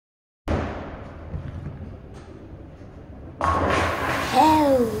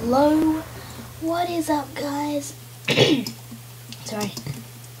Hello, what is up, guys? Sorry.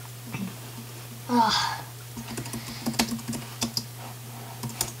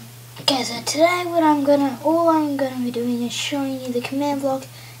 Okay, so today all I'm gonna be doing is showing you the command block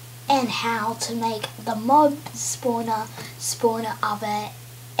and how to make the mob spawner other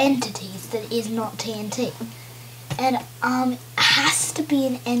entities that is not TNT. And it has to be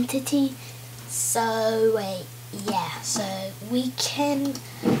an entity, so yeah, so we can,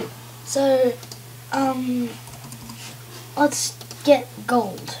 let's get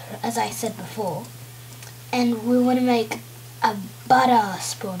gold, as I said before, and we want to make a butter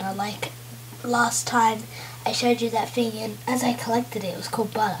spawner, like last time I showed you that thing, and as I collected it was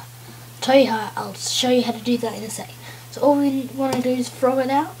called butter. I'll show you how to do that in a sec. So all we want to do is throw it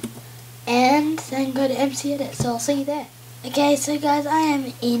out, and then go to MCEdit, so I'll see you there. Okay, so guys, I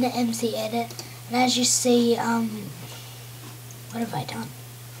am in MCEdit, and as you see, what have I done?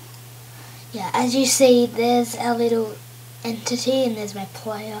 Yeah, as you see, there's our little entity, and there's my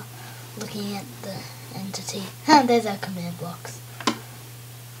player looking at the entity. There's our command blocks.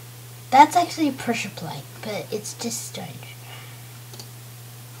 That's actually a pressure plate, but it's just strange.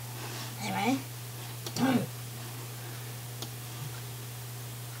 Anyway.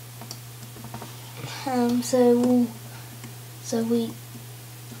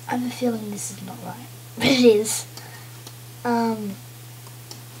 I have a feeling this is not right, but it is.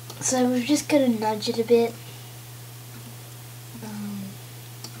 So we're just gonna nudge it a bit.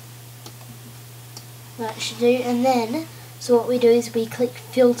 That should do, and then, so what we do is we click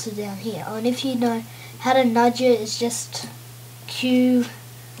filter down here. And if you know how to nudge it, it's just Q,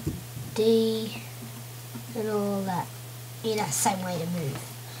 D, and all that. You know, same way to move.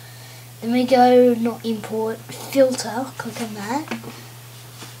 Then we go, not import, filter, click on that.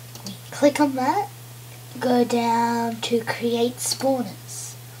 We click on that, go down to create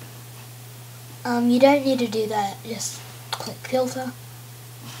spawners. You don't need to do that, just click filter.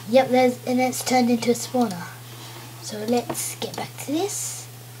 Yep, and it's turned into a spawner. So let's get back to this.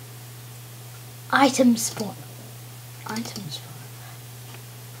 Item spawner. Item spawner.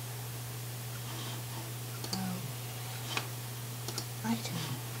 Item.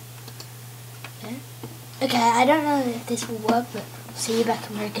 Okay, I don't know if this will work, but I'll see you back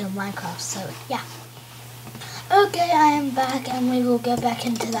in regular Minecraft, so yeah. Okay, I am back, and we will go back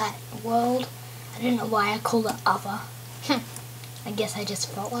into that world. I don't know why I call it other. I guess I just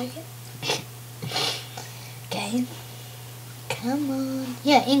felt like it. Okay. Come on.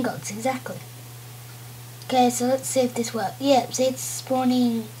 Yeah, ingots, exactly. Okay, so let's see if this works. Yeah, see, it's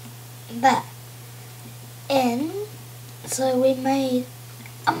spawning that. And so we made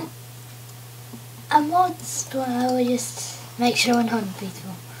a mod spawner. We just make sure we're not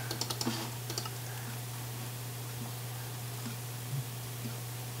unbeatable.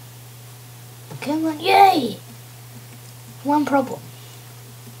 Come on, yay! One problem.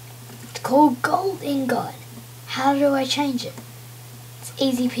 It's called gold ingot. How do I change it? It's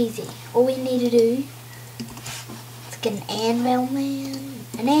easy peasy. All we need to do is get an anvil, man.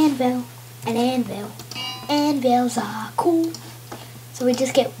 An anvil. An anvil. Anvils are cool. So we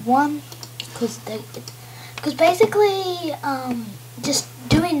just get one, because basically, just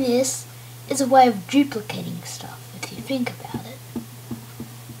doing this is a way of duplicating stuff, if you think about it.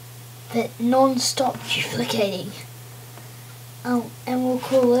 But non-stop duplicating. Oh, and we'll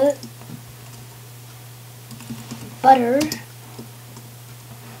call it butter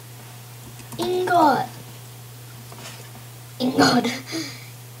ingot. Ingot.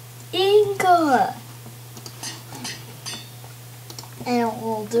 Ingot. And it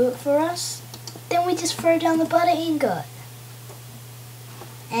will do it for us. Then we just throw down the butter ingot.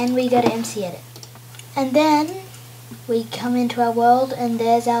 And we go to MCEdit. And then we come into our world, and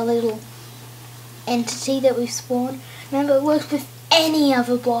there's our little entity that we've spawned. Remember, it works with any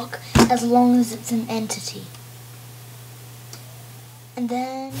other block as long as it's an entity. And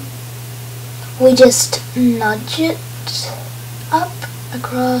then we just nudge it up,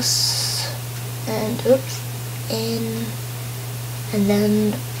 across, and oops, in, and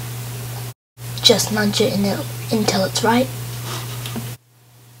then just nudge it until it's right.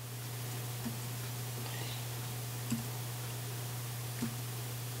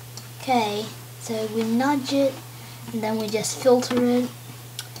 Okay, so we nudge it, and then we just filter it.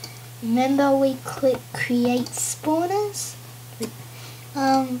 Remember, we click create spawners.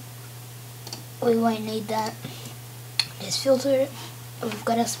 We won't need that. Just filter it. We've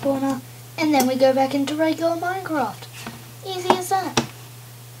got a spawner, and then we go back into regular Minecraft. Easy as that.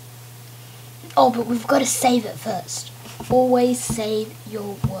 Oh, but we've got to save it first. Always save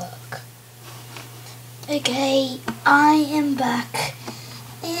your work. Okay, I am back.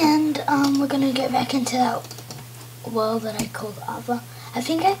 And we're gonna go back into that world that I called other. I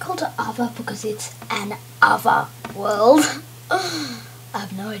think I called it other because it's an other world. I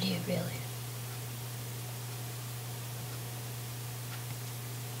have no idea really.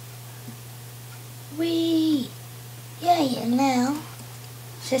 Yay, and now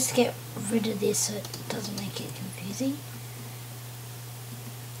let's get rid of this so it doesn't make it confusing.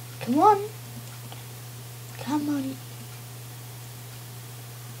 Come on. Come on.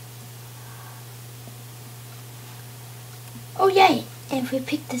 Oh yay! And if we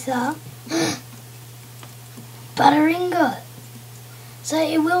pick this up, butter ingot. So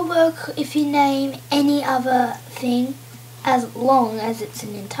it will work if you name any other thing as long as it's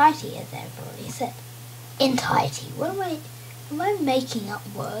an entirety, as I've already said. Entirety. What am I making up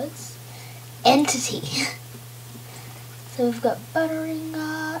words? Entity. So we've got butter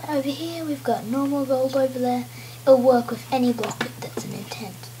ingot over here, we've got normal gold over there. It'll work with any block that's an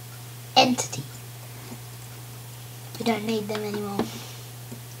entity. We don't need them anymore.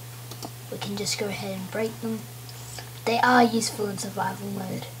 We can just go ahead and break them. They are useful in survival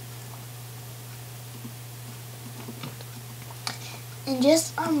mode. And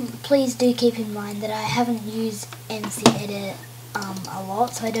just please do keep in mind that I haven't used MCEdit a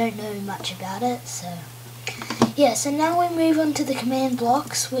lot, so I don't know much about it. So yeah, so now we move on to the command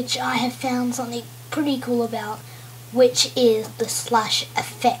blocks, which I have found something pretty cool about, which is the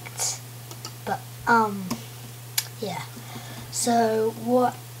 /effects. But yeah. So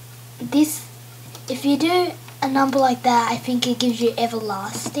if you do a number like that, I think it gives you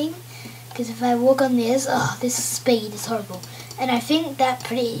everlasting. Because if I walk on this, this speed is horrible. And I think that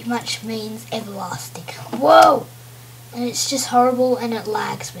pretty much means everlasting. Whoa! And it's just horrible and it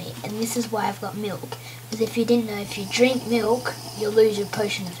lags me. And this is why I've got milk. Because if you didn't know, if you drink milk, you'll lose your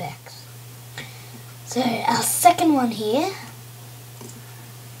potion effects. So our second one here.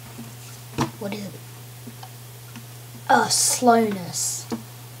 What is it? Oh, slowness.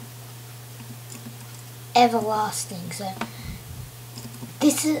 Everlasting. So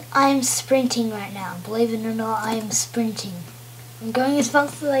I'm sprinting right now. Believe it or not, I am sprinting. I'm going as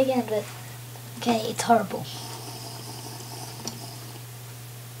fast as I can, but okay, it's horrible.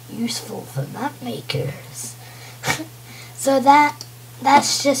 Useful for map makers. So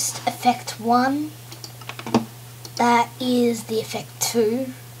that's just effect 1. That is the effect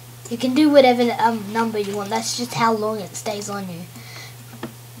 2. You can do whatever number you want. That's just how long it stays on you.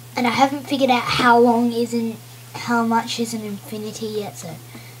 And I haven't figured out how much is an infinity yet. So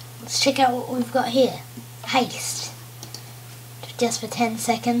let's check out what we've got here. Haste. Just for 10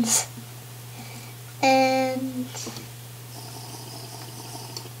 seconds. And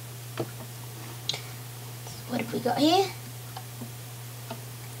what have we got here?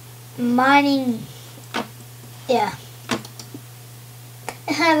 Mining. Yeah.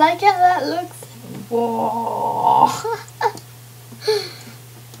 I like how that looks. Whoa.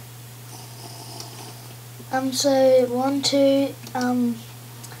 So 1, 2,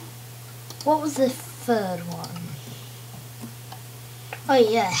 what was the third one? Oh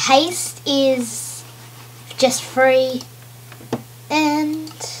yeah, haste is just 3,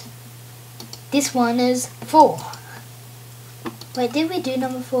 and this one is 4. Wait, did we do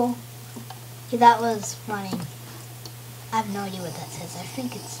number 4? Yeah, that was running. I have no idea what that says. I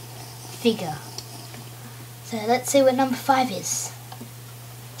think it's figure. So let's see what number 5 is.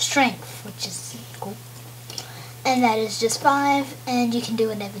 Strength, which is cool. And that is just 5, and you can do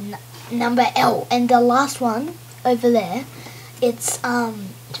whatever number L. And the last one over there, it's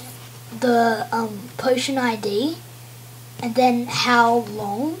the potion ID, and then how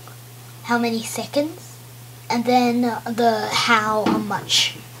long, how many seconds, and then the how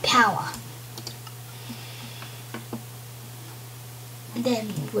much power.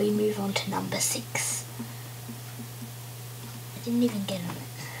 Then we move on to number 6. I didn't even get on it.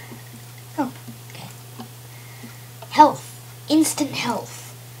 Oh, okay. Health, instant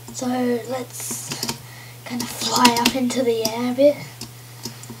health. So let's kind of fly up into the air a bit.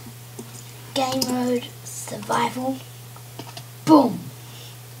 Game mode, survival. Boom!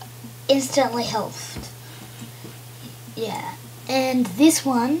 Instantly healthed. Yeah. And this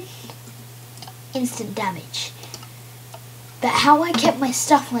one, instant damage. But how I kept my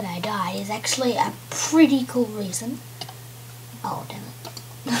stuff when I died is actually a pretty cool reason. Oh, damn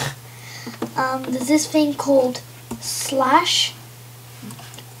it. There's this thing called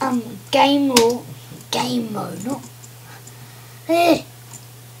game mode, not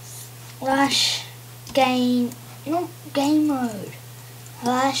game mode,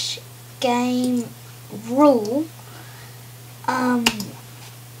 game rule,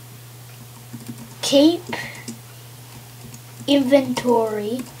 keep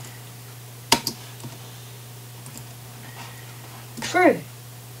inventory true.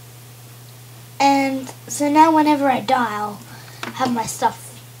 And so now whenever I die, I'll have my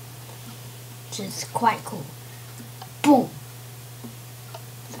stuff, which is quite cool. Boom.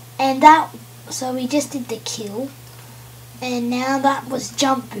 And so we just did the kill. And now that was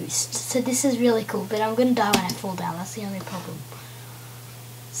jump boost. So this is really cool, but I'm gonna die when I fall down. That's the only problem.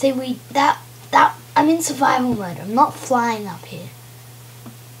 See, I'm in survival mode. I'm not flying up here.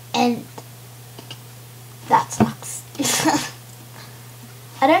 And that sucks.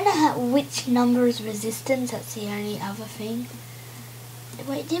 I don't know which number is resistance. That's the only other thing.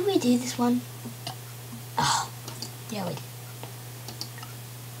 Wait, did we do this one? Oh, yeah, we did.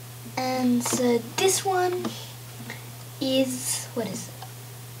 And so this one is, what is it?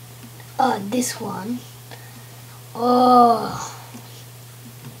 Oh, this one. Oh,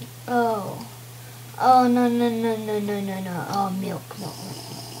 no. Oh, milk.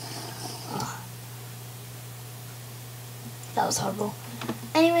 Oh. That was horrible.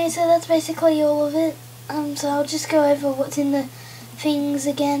 Anyway, so that's basically all of it. So I'll just go over what's in the things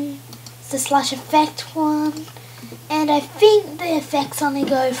again. It's the slash effect one. And I think the effects only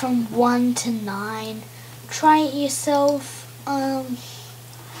go from 1 to 9. Try it yourself.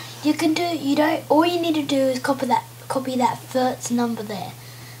 You can do, all you need to do is copy that first number there.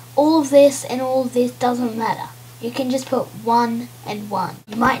 All of this and all of this doesn't matter. You can just put 1 and 1.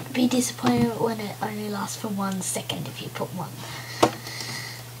 You might be disappointed when it only lasts for 1 second if you put 1.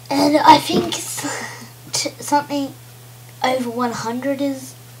 And I think something over 100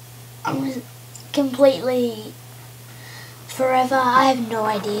 is completely forever. I have no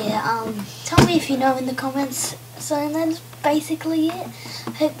idea. Tell me if you know in the comments. So that's basically it.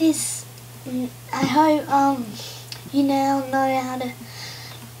 I hope you now know how to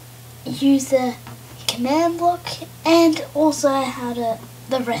use the command block and also how to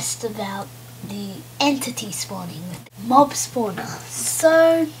the rest about the entity spawning with mob spawner.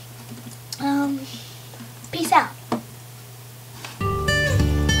 So peace out.